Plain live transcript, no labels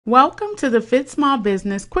Welcome to the Fit Small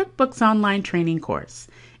Business QuickBooks Online training course.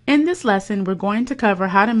 In this lesson, we're going to cover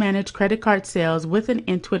how to manage credit card sales with an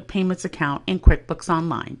Intuit Payments account in QuickBooks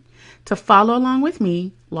Online. To follow along with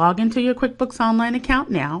me, log into your QuickBooks Online account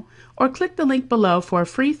now or click the link below for a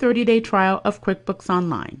free 30-day trial of QuickBooks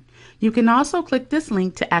Online. You can also click this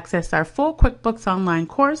link to access our full QuickBooks Online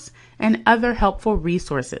course and other helpful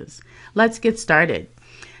resources. Let's get started.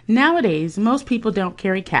 Nowadays, most people don't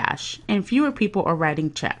carry cash, and fewer people are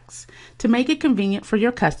writing checks. To make it convenient for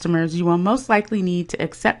your customers, you will most likely need to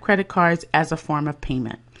accept credit cards as a form of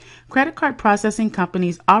payment. Credit card processing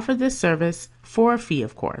companies offer this service for a fee,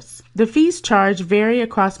 of course. The fees charged vary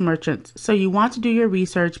across merchants, so you want to do your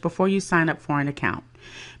research before you sign up for an account.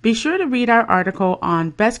 Be sure to read our article on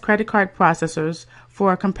Best Credit Card Processors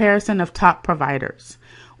for a comparison of top providers.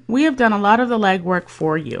 We have done a lot of the legwork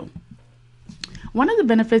for you. One of the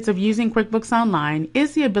benefits of using QuickBooks Online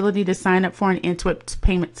is the ability to sign up for an Intuit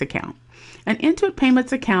Payments account. An Intuit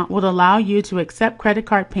Payments account will allow you to accept credit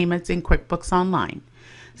card payments in QuickBooks Online.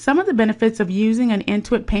 Some of the benefits of using an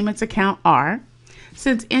Intuit Payments account are,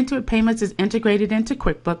 since Intuit Payments is integrated into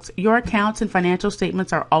QuickBooks, your accounts and financial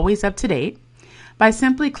statements are always up to date. By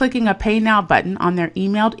simply clicking a Pay Now button on their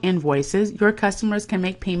emailed invoices, your customers can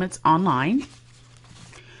make payments online.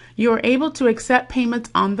 You are able to accept payments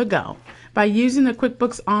on the go. By using the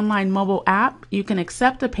QuickBooks Online mobile app, you can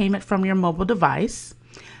accept a payment from your mobile device.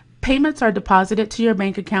 Payments are deposited to your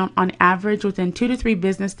bank account on average within 2 to 3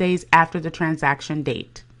 business days after the transaction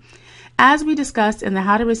date. As we discussed in the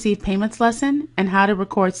How to Receive Payments lesson and How to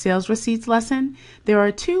Record Sales Receipts lesson, there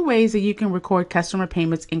are 2 ways that you can record customer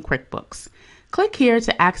payments in QuickBooks. Click here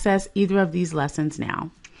to access either of these lessons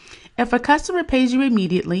now. If a customer pays you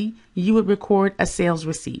immediately, you would record a sales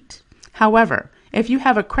receipt. However, if you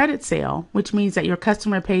have a credit sale, which means that your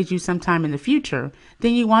customer pays you sometime in the future,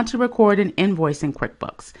 then you want to record an invoice in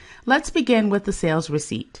QuickBooks. Let's begin with the sales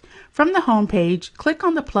receipt. From the home page, click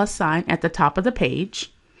on the plus sign at the top of the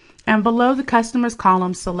page, and below the Customers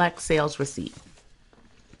column, select Sales Receipt.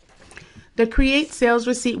 The Create Sales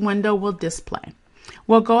Receipt window will display.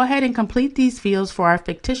 We'll go ahead and complete these fields for our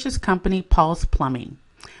fictitious company, Pulse Plumbing.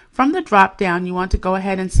 From the drop-down, you want to go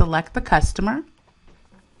ahead and select the customer.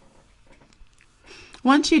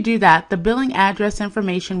 Once you do that, the billing address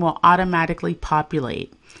information will automatically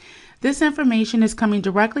populate. This information is coming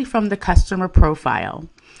directly from the customer profile.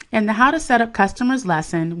 In the How to Set Up Customers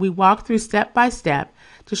lesson, we walk through step by step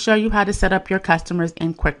to show you how to set up your customers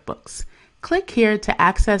in QuickBooks. Click here to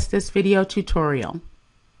access this video tutorial.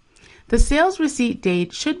 The sales receipt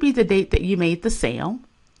date should be the date that you made the sale.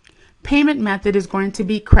 Payment method is going to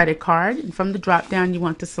be credit card, and from the drop-down you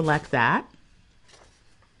want to select that.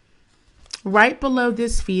 Right below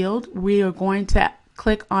this field, we are going to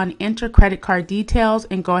click on Enter Credit Card Details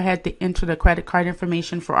and go ahead to enter the credit card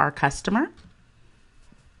information for our customer.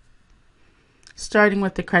 Starting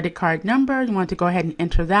with the credit card number, you want to go ahead and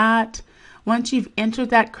enter that. Once you've entered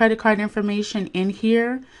that credit card information in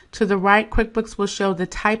here, to the right, QuickBooks will show the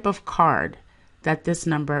type of card that this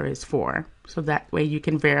number is for. So that way you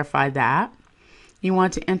can verify that. You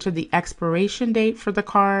want to enter the expiration date for the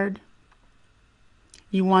card.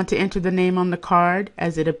 You want to enter the name on the card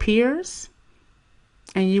as it appears.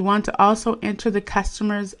 And you want to also enter the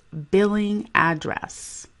customer's billing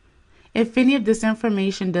address. If any of this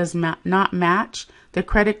information does not match, the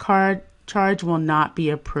credit card charge will not be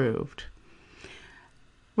approved.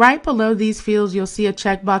 Right below these fields, you'll see a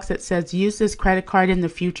checkbox that says use this credit card in the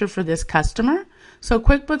future for this customer. So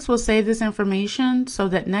QuickBooks will save this information so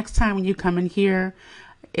that next time when you come in here,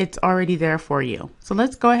 it's already there for you. So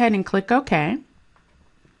let's go ahead and click OK.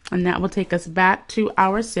 And that will take us back to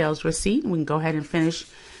our sales receipt. We can go ahead and finish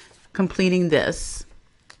completing this.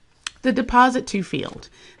 The Deposit To field.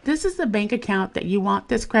 This is the bank account that you want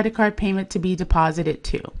this credit card payment to be deposited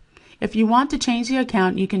to. If you want to change the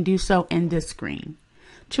account, you can do so in this screen.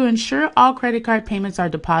 To ensure all credit card payments are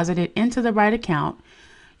deposited into the right account,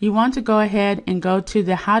 you want to go ahead and go to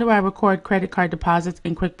the How Do I Record Credit Card Deposits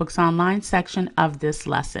in QuickBooks Online section of this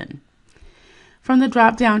lesson. From the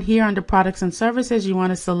drop down here under Products and Services, you want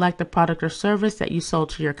to select the product or service that you sold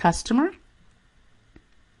to your customer.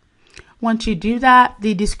 Once you do that,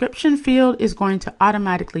 the description field is going to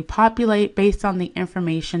automatically populate based on the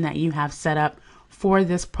information that you have set up for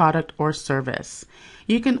this product or service.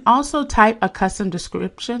 You can also type a custom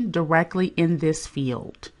description directly in this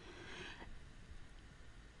field.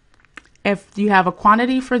 If you have a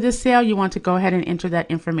quantity for this sale, you want to go ahead and enter that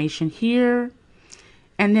information here.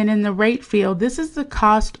 And then in the rate field, this is the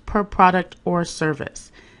cost per product or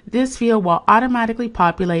service. This field will automatically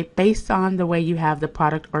populate based on the way you have the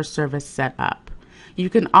product or service set up. You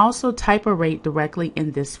can also type a rate directly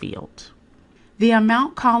in this field. The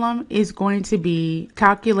amount column is going to be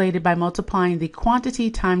calculated by multiplying the quantity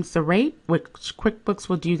times the rate, which QuickBooks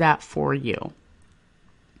will do that for you.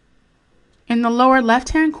 In the lower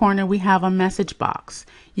left-hand corner, we have a message box.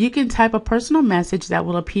 You can type a personal message that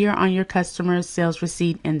will appear on your customer's sales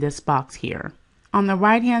receipt in this box here. On the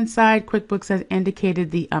right-hand side, QuickBooks has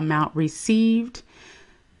indicated the amount received.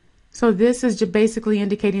 So this is just basically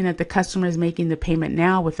indicating that the customer is making the payment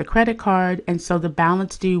now with a credit card, and so the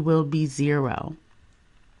balance due will be 0.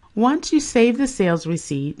 Once you save the sales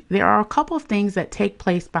receipt, there are a couple of things that take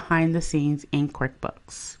place behind the scenes in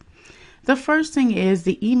QuickBooks. The first thing is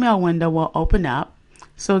the email window will open up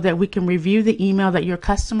so that we can review the email that your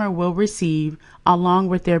customer will receive along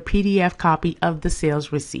with their PDF copy of the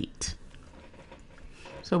sales receipt.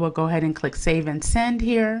 So we'll go ahead and click Save and Send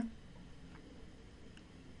here.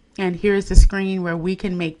 And here's the screen where we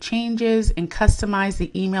can make changes and customize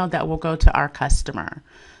the email that will go to our customer.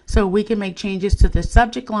 So we can make changes to the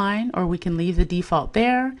subject line, or we can leave the default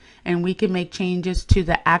there, and we can make changes to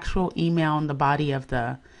the actual email in the body of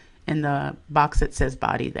in the box that says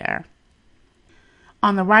body there.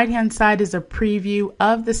 On the right hand side is a preview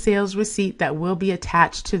of the sales receipt that will be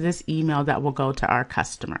attached to this email that will go to our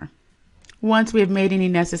customer. Once we have made any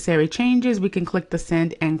necessary changes, we can click the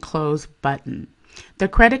Send and Close button. The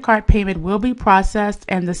credit card payment will be processed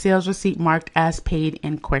and the sales receipt marked as paid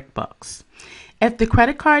in QuickBooks. If the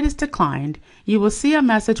credit card is declined, you will see a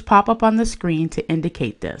message pop up on the screen to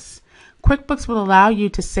indicate this. QuickBooks will allow you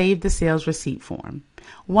to save the sales receipt form.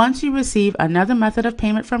 Once you receive another method of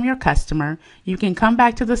payment from your customer, you can come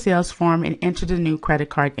back to the sales form and enter the new credit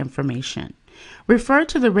card information. Refer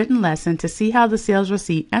to the written lesson to see how the sales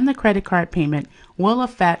receipt and the credit card payment will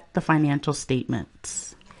affect the financial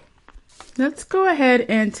statements. Let's go ahead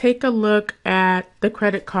and take a look at the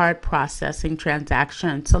credit card processing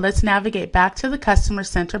transaction. So let's navigate back to the Customer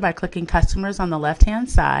Center by clicking Customers on the left-hand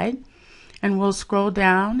side. And we'll scroll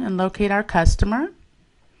down and locate our customer.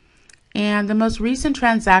 And the most recent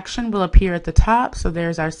transaction will appear at the top. So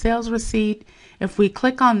there's our sales receipt. If we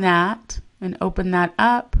click on that and open that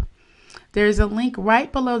up, there's a link right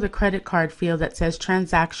below the credit card field that says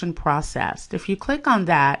Transaction Processed. If you click on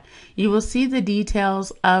that, you will see the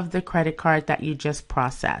details of the credit card that you just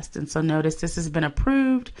processed. And so notice this has been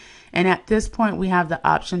approved. And at this point, we have the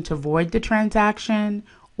option to void the transaction,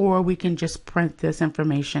 or we can just print this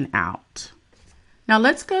information out. Now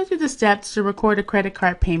let's go through the steps to record a credit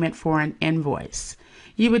card payment for an invoice.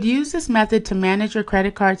 You would use this method to manage your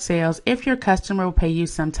credit card sales if your customer will pay you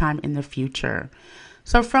sometime in the future.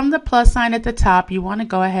 So from the plus sign at the top, you want to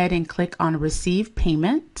go ahead and click on Receive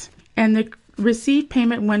Payment, and the Receive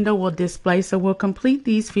Payment window will display. So we'll complete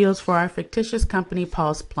these fields for our fictitious company,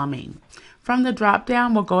 Pulse Plumbing. From the drop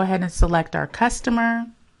down, we'll go ahead and select our customer.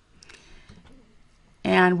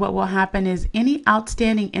 And what will happen is any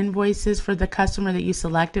outstanding invoices for the customer that you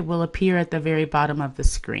selected will appear at the very bottom of the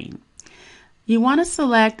screen. You want to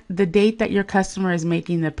select the date that your customer is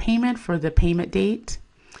making the payment for the payment date.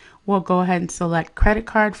 We'll go ahead and select credit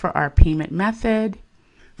card for our payment method.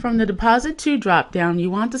 From the Deposit To drop down, you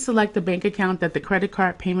want to select the bank account that the credit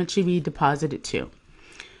card payment should be deposited to.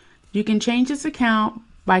 You can change this account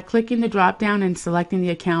by clicking the drop down and selecting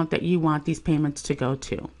the account that you want these payments to go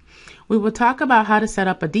to. We will talk about how to set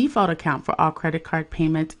up a default account for all credit card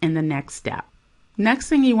payments in the next step. Next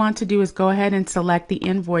thing you want to do is go ahead and select the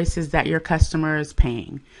invoices that your customer is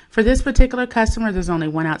paying. For this particular customer, there's only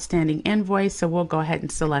one outstanding invoice, so we'll go ahead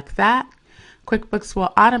and select that. QuickBooks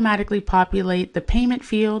will automatically populate the payment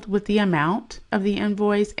field with the amount of the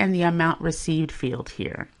invoice and the amount received field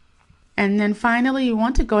here. And then finally, you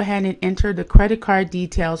want to go ahead and enter the credit card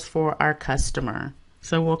details for our customer.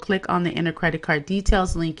 So we'll click on the Enter Credit Card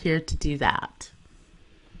Details link here to do that.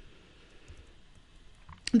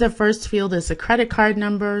 The first field is the credit card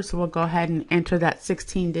number, so we'll go ahead and enter that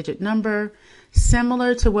 16-digit number.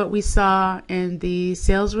 Similar to what we saw in the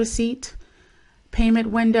sales receipt payment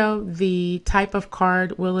window, the type of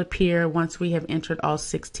card will appear once we have entered all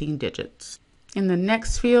 16 digits. In the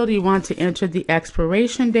next field, you want to enter the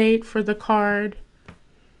expiration date for the card.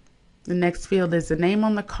 The next field is the name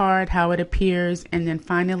on the card, how it appears, and then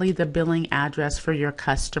finally the billing address for your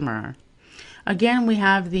customer. Again, we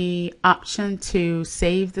have the option to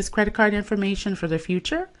save this credit card information for the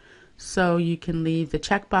future. So you can leave the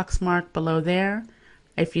checkbox mark below there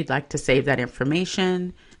if you'd like to save that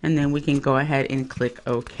information, and then we can go ahead and click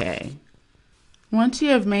OK. Once you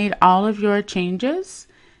have made all of your changes,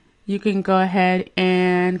 you can go ahead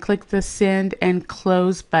and click the Send and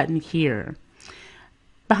Close button here.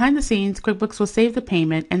 Behind the scenes, QuickBooks will save the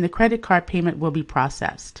payment and the credit card payment will be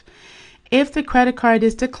processed. If the credit card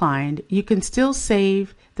is declined, you can still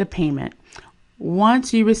save the payment.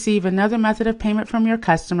 Once you receive another method of payment from your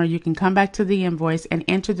customer, you can come back to the invoice and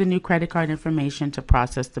enter the new credit card information to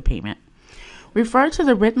process the payment. Refer to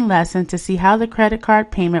the written lesson to see how the credit card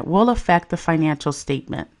payment will affect the financial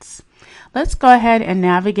statements. Let's go ahead and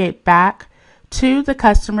navigate back to the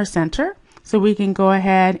Customer Center so we can go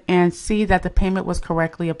ahead and see that the payment was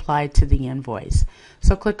correctly applied to the invoice.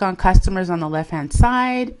 So click on Customers on the left-hand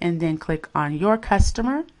side and then click on Your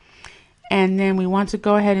Customer. And then we want to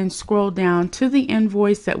go ahead and scroll down to the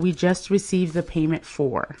invoice that we just received the payment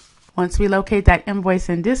for. Once we locate that invoice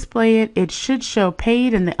and display it, it should show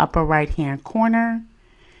paid in the upper right-hand corner.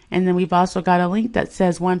 And then we've also got a link that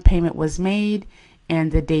says when payment was made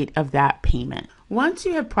and the date of that payment. Once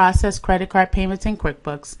you have processed credit card payments in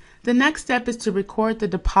QuickBooks, the next step is to record the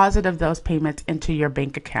deposit of those payments into your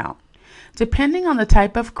bank account. Depending on the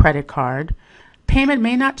type of credit card, payment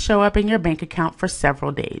may not show up in your bank account for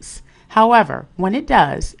several days. However, when it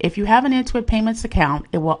does, if you have an Intuit Payments account,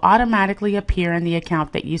 it will automatically appear in the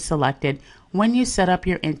account that you selected when you set up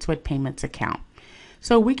your Intuit Payments account.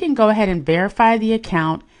 So we can go ahead and verify the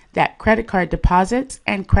account that credit card deposits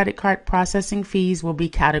and credit card processing fees will be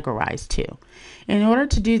categorized to. In order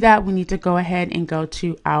to do that, we need to go ahead and go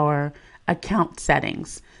to our account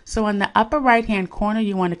settings. So in the upper right-hand corner,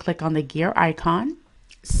 you want to click on the gear icon,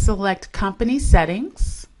 select Company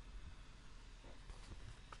Settings,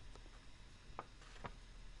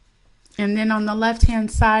 and then on the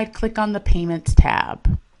left-hand side, click on the Payments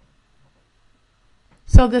tab.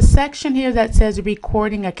 So the section here that says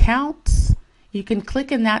Recording Accounts, you can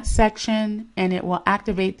click in that section and it will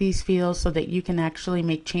activate these fields so that you can actually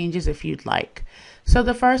make changes if you'd like. So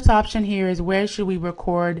the first option here is where should we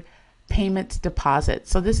record payments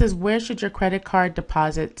deposits. So this is where should your credit card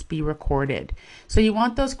deposits be recorded. So you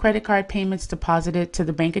want those credit card payments deposited to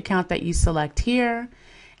the bank account that you select here.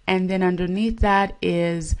 And then underneath that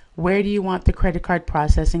is where do you want the credit card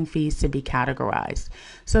processing fees to be categorized.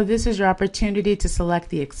 So this is your opportunity to select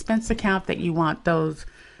the expense account that you want those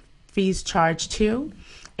fees charged to.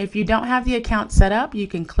 If you don't have the account set up, you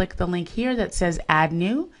can click the link here that says Add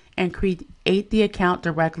New and create the account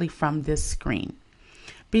directly from this screen.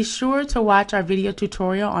 Be sure to watch our video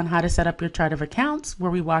tutorial on how to set up your chart of accounts,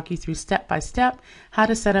 where we walk you through step by step how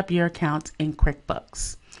to set up your accounts in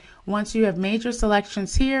QuickBooks. Once you have made your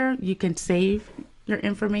selections here, you can save your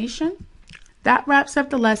information. That wraps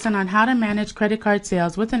up the lesson on how to manage credit card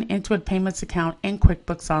sales with an Intuit Payments account in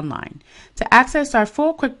QuickBooks Online. To access our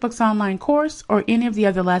full QuickBooks Online course or any of the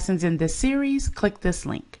other lessons in this series, click this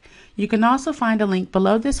link. You can also find a link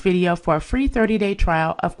below this video for a free 30-day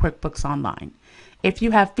trial of QuickBooks Online. If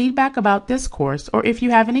you have feedback about this course or if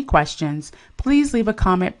you have any questions, please leave a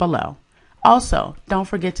comment below. Also, don't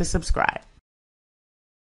forget to subscribe.